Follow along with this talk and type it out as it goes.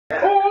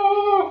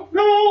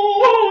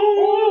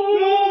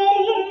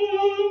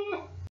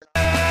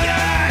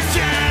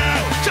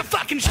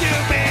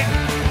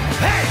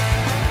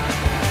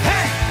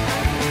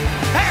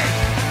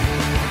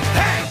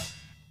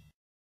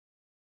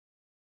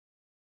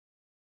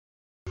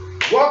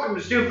Welcome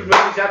to Stupid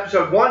Movies,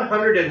 episode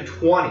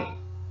 120.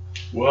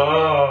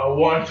 Whoa,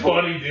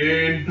 120,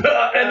 dude.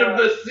 End of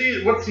the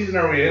season. What season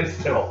are we in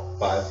still?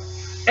 5.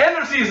 End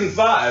of season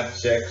 5.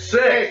 6.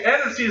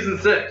 End of season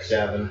 6.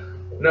 7.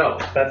 No,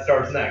 that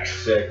starts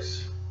next.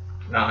 6.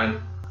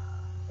 9.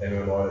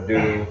 Anyone want to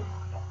do?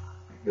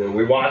 Will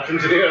we watch them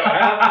so you don't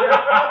have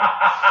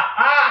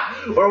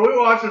to? Or we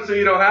watch them so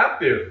you don't have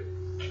to.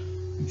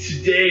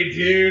 Today,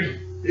 dude,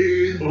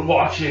 we're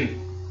watching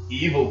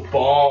Evil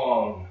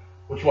Bong.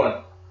 Which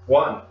one?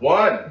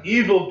 1.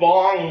 Evil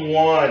Bong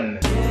 1.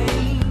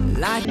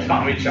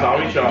 Tommy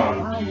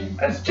Chong.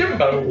 That's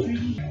Jimbo.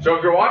 So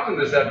if you're watching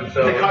this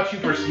episode, They caught you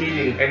for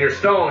speeding. and you're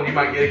stoned, you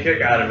might get a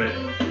kick out of it.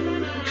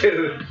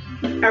 Dude,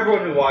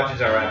 everyone who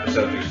watches our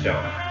episodes are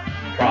stoned.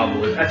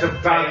 Probably. That's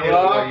about the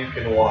only way you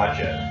can watch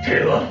it.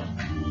 Taylor.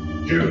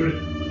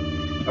 Jude.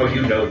 Oh,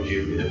 you know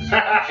Jude is. She's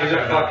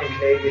a fucking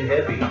Canadian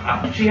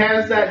hippie. She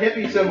has that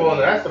hippie symbol in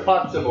there. That's the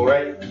pot symbol,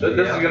 right? This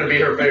is going to be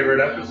her favorite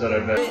episode,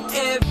 I bet.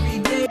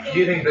 Do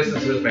you think this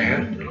is his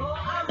band?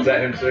 Is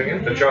that him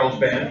singing? The Charles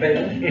Band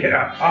band?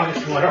 Yeah. Oh,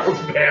 this one. Charles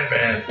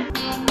Band.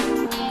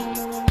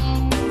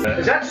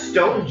 Is that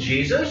Stone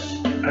Jesus?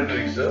 I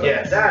think so.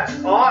 Yeah,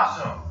 that's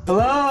awesome.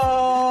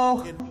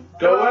 Hello?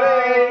 Go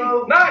away.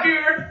 Not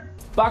here.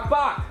 Bok,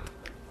 bro.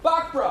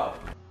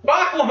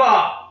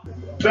 Baklava.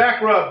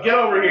 Back rub, get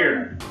over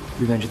here.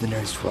 Revenge of the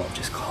Nerds 12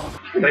 just called.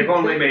 They've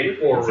only made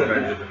 4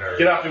 Revenge of the Nerds.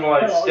 Get off me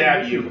while I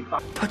stab you.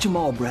 Touch them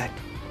all, Brett.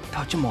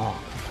 Touch them all.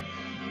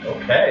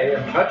 Okay,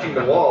 I'm touching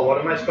the wall. What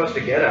am I supposed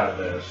to get out of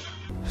this?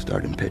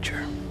 Starting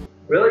pitcher.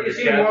 Really? You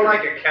seem more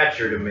like a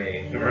catcher to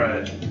me.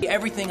 Right.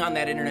 Everything on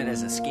that internet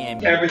is a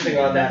scam. Everything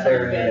on that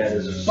internet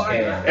is a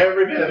scam.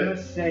 Every bit of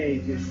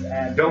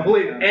it. Don't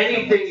believe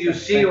anything you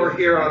see or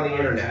hear on the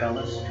internet.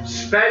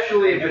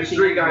 Especially if it's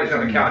 3 guys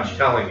on a couch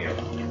telling you.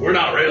 We're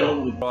not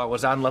real. I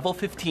was on level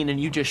 15 and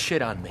you just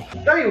shit on me.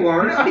 No, you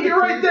weren't. You're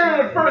right there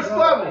at the first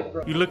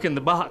level. You look in the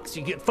box,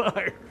 you get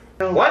fired.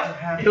 What?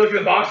 You look in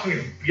the box and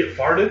you get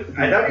farted?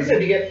 I thought you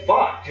said you get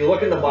fucked. You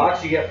look in the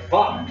box, you get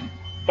fucked.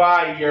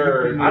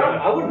 Fire.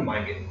 I wouldn't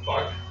mind getting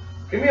fucked.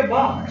 Give me a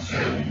box.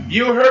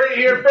 You heard it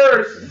here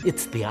first.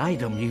 It's the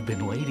item you've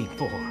been waiting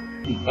for.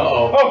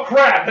 Uh-oh. Oh,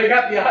 crap. They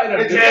got the item.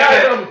 It's the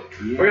item.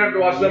 We're going to have to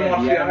watch them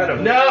watch the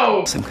item.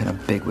 No. Some kind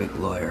of bigwig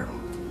lawyer.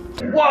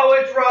 Whoa,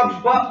 it's Rob's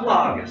butt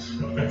plug.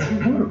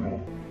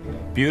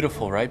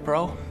 Beautiful, right,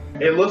 bro?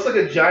 It looks like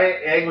a giant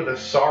egg with a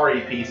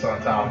sorry piece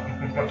on top.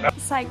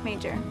 Psych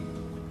major.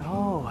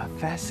 Oh, a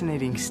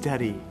fascinating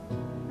study.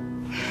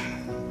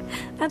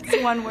 That's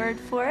one word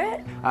for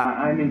it.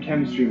 I'm in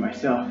chemistry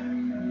myself.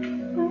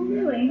 Oh,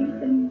 really?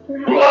 Then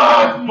perhaps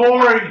Blah,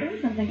 boring.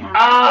 there's something else.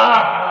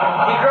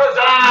 He grows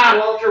up to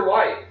Walter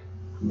White.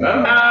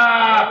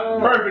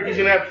 Perfect. He's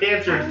gonna have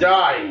cancer and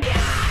die.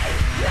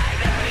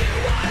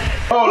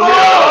 Oh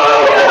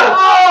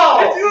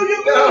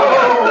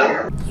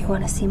no! You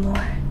want to see more?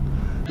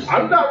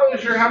 I'm not really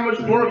sure how much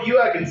more of you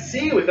I can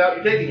see without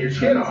you taking your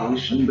skin off.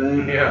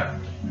 Yeah.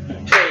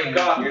 Take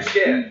off your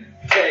skin.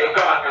 Take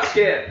off your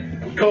skin.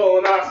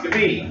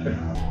 Colonoscopy.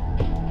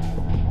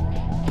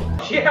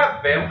 Do you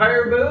have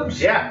vampire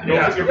boobs? Yeah,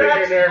 don't stick your finger in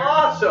That's there.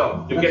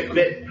 awesome. You get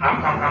bit.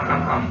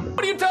 Hum.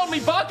 What are you telling me,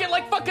 Buck? Get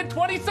like fucking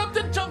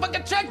 20-something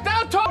fucking checked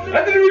out, Tom?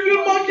 I think we're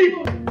gonna monkey.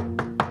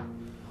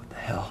 What the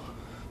hell?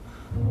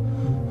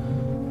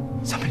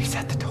 Somebody's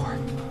at the door.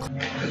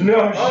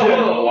 No shit.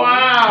 Oh,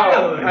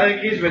 Wow. I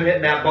think he's been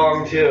hitting that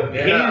bong too.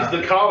 He's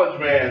the college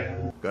man.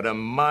 Got a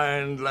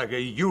mind like a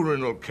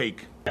urinal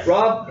cake.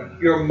 Rob,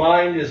 your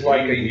mind is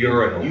like a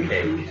urinal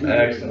cake.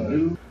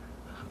 Excellent.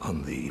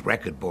 On the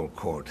racquetball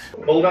court.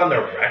 Hold on the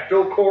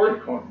rectal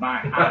cord.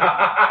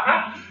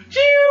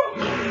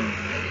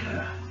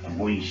 The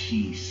way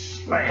she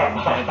slammed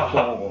that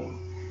ball,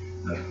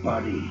 the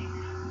body,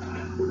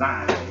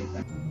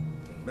 live.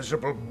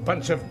 Miserable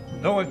bunch of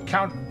no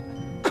account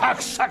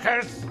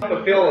cocksuckers. I have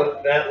a feeling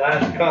that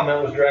last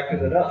comment was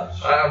directed at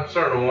us. I'm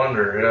starting to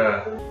wonder,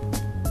 yeah.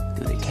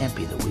 Dude, it can't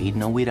be the weed.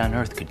 No weed on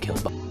earth could kill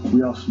Buck.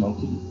 We all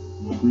smoking.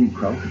 We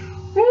croak.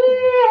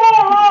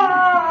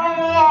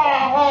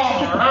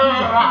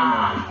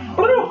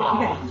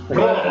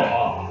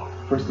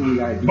 First thing you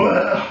gotta do.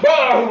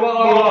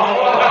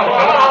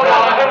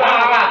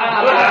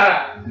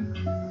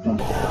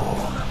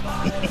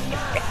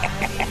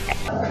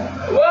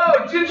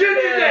 Whoa,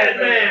 Gingerbread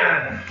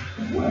Man!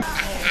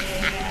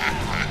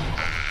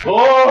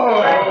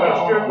 Oh,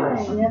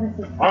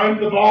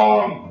 I'm the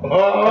bomb.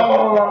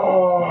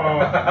 Oh.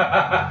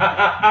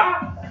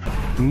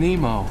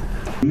 Nemo.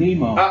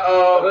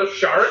 Uh-oh, the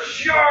shark?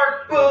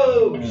 Shark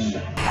boobs! The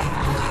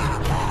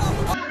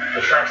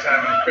shark's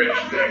having a fish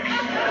stick.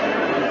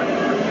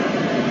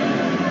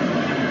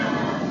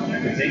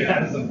 He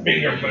got some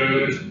finger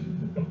food.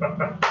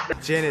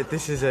 Janet,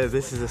 this is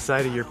a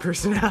side of your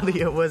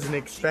personality I wasn't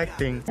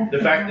expecting. The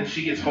fact that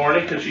she gets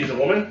horny because she's a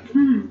woman?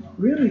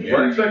 Really? You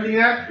weren't expecting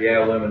that?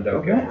 Yeah, women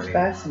don't get That's horny.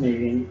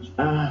 fascinating.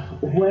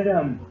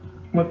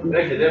 What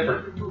Make it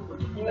different.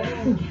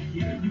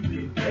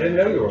 I didn't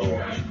know you were a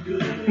woman.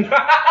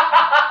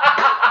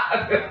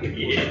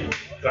 Yeah.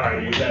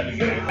 Sorry, you had to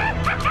get it.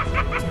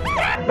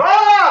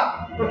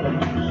 Ah!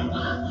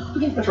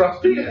 That's Rob's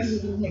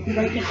penis. Clown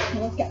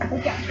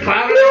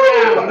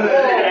around.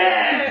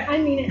 I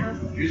mean it out.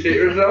 You shit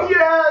yourself?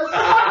 Yes!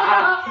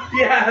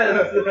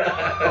 Yes!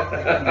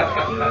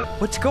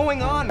 What's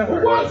going on?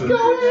 What's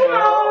going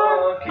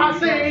on? I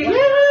say,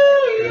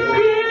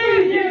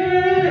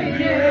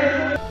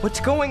 yeah. What's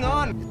going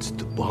on? It's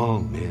the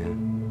Bong,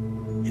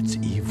 man. It's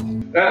evil.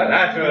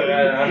 That's what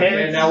I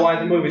understand now why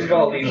the movie's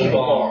called Evil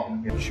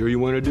Bong. Sure you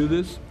want to do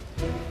this?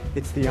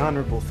 It's the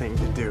honorable thing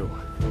to do.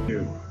 Thank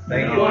you.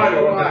 Why?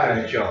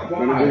 Tommy Chong.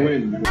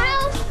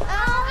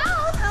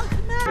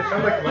 It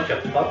sounds like a bunch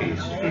of puppies.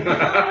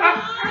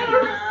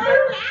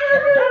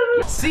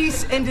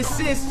 Cease and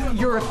desist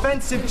your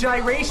offensive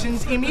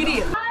gyrations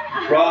immediately.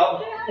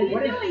 Rob,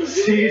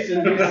 cease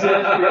and desist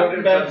your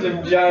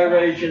offensive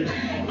gyrations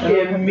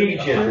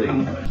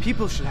immediately.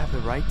 People should have the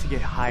right to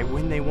get high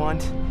when they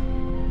want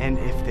and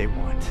if they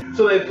want.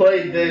 So they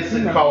played this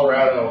in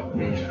Colorado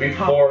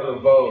before the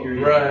vote.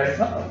 Right.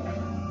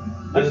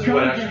 This is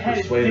what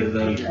actually persuaded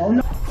them.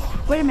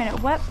 Wait a minute,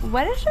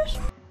 what is this?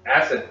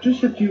 Acid.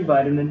 Just a few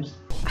vitamins.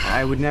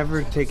 I would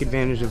never take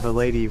advantage of a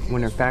lady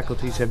when her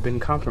faculties have been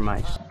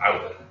compromised. I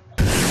would.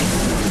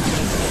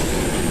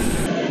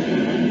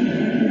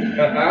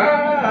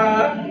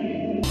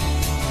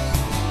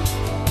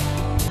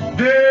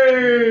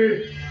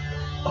 Dude!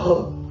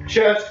 Oh,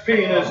 chest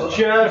penis,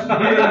 chest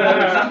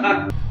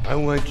penis. I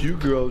want you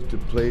girls to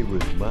play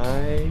with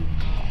my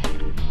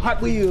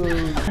Hot Wheels.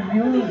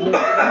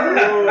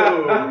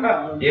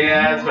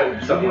 Yeah, that's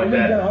like something like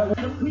that.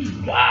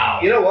 Wow.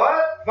 You know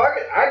what? Fuck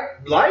it. I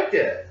liked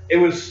it. It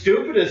was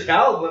stupid as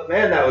hell, but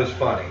man, that was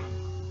funny.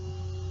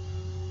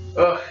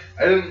 Ugh,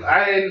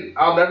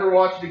 I'll never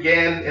watch it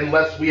again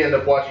unless we end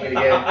up watching it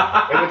again.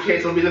 In which case,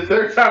 it'll be the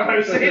third time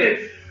I've seen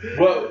it.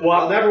 Well,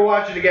 I'll never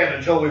watch it again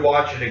until we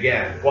watch it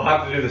again. We'll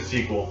have to do the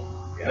sequel.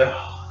 Yeah.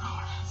 Oh,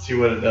 gosh. See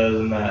what it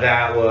does in that.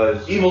 That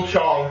was Evil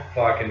Chong.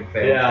 fucking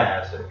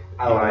fantastic.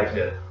 I liked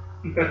it.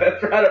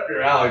 That's right up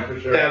your alley for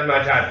sure. That's my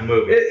type of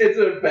movie. It's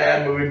a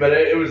bad movie, but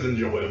it was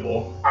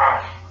enjoyable.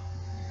 I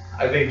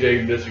think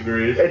Jake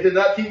disagrees. It did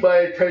not keep my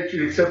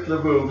attention except for the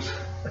boobs.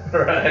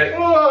 Right.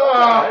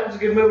 Ah, It's a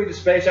good movie to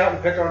space out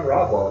and pick on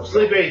Rob Wallace.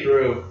 sleepy.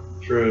 True.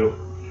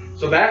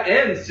 So that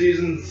ends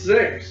season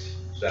 6.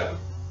 7.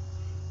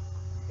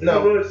 No.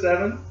 Is it really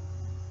 7?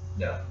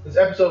 No. It's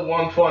episode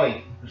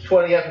 120. There's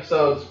 20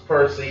 episodes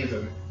per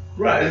season.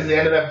 Right. This is the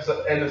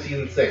end of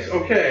season 6.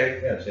 Okay.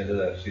 Yeah, it's the end of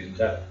that season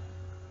 7.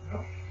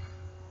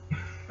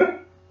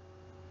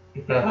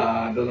 It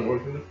doesn't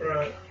work in the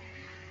front.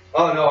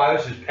 Oh no, I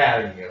was just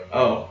patting you.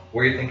 Oh.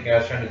 Were you thinking I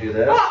was trying to do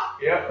this?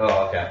 Yep.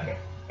 Oh, okay.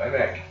 My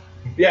neck.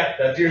 Yeah,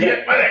 that's your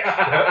Yeah, my neck.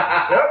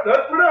 Yep,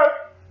 that's for now.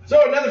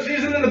 So another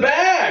season in the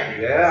bag.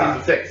 Yeah.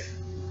 Season 6.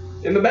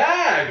 In the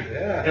bag.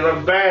 Yeah. In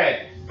a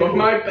bag. In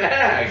my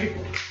bag.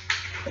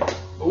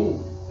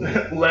 Ooh.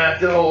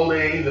 Left and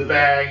holding the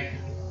bag.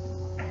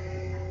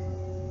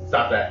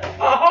 Stop that.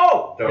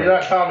 Oh! You're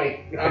not Tommy.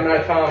 I'm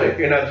not Tommy.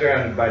 You're not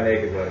surrounded by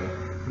naked women.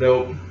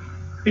 Nope.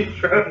 You're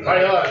surrounded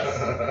by us.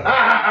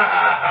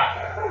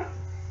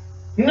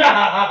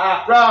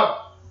 Rob,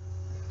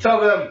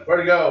 tell them where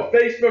to go.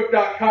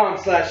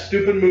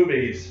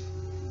 Facebook.com/stupidmovies.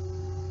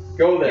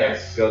 Go there.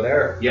 Yes. Go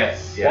there.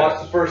 Yes.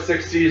 Watch the first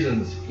 6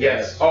 seasons.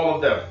 Yes. All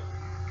of them.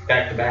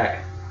 Back to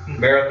back.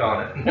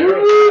 Marathon it.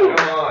 Woo!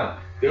 Come on.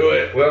 Do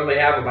it. We only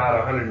have about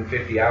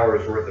 150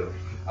 hours worth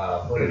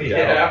of footage.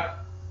 Yeah.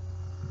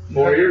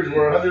 4 years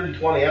worth.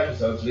 120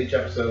 episodes, and each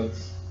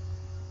episode's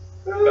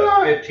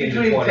About 15 to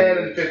between 20 10 and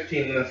minutes.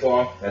 15 minutes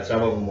long. And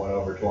some of them went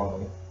over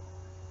 20.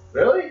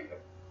 Really?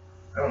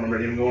 I don't remember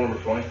it even going over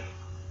 20.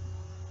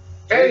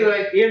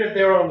 Anyway, even if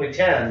they were only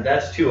 10,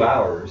 that's 2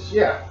 hours.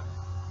 Yeah.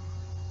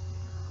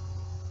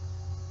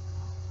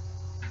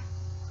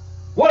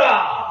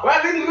 What?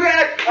 Welcome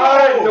back.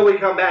 Alright, until we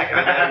come back.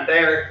 I'm not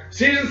there.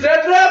 Season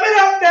 7 coming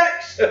up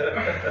next.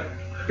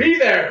 Be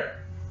there.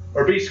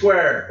 Or be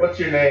square. What's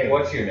your name?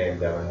 What's your name,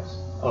 Dennis?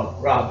 Oh,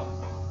 Rob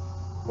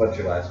What's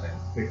your last name?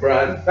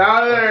 McBride.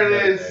 Ah, there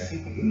it is.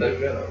 No.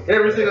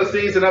 Every single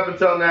season up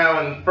until now,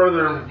 and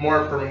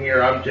furthermore from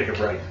here, I'm Jacob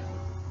Wright.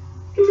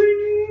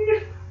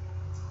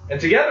 And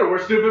together we're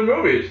Stupid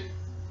Movies.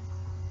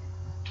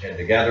 And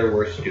together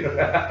we're stupid.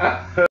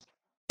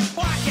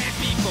 Why can't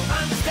people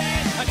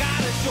understand? I got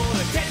a short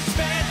attention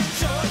span,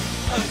 short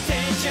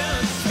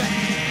attention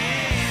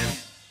span.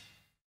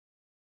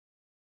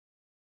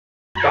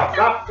 Flap,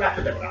 flap, flap,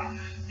 flap,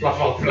 flap,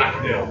 flap, flap,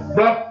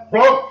 flap,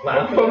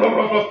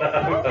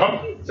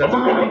 Is that the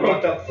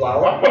cooked up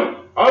flour?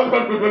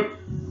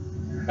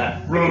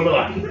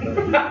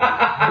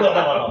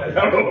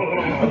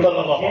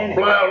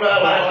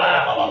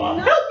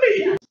 Help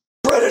me!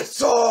 Credit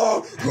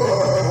song!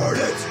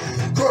 Credits!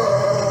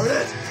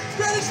 Credits!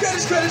 Credits,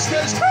 credits, credits,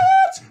 credits,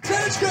 credits!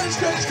 Credits, credits,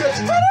 credits,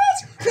 credits,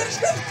 credits! Credits,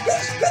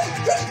 credits,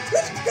 credits,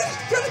 credits,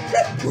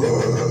 credits,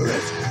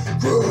 credits,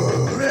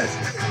 credits!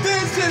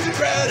 This is a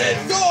credit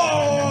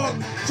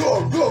song!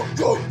 Song,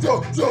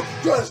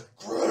 credits,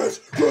 credits,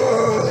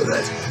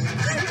 credits!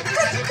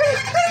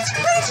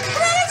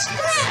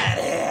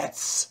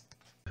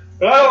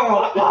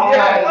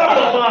 Yeah.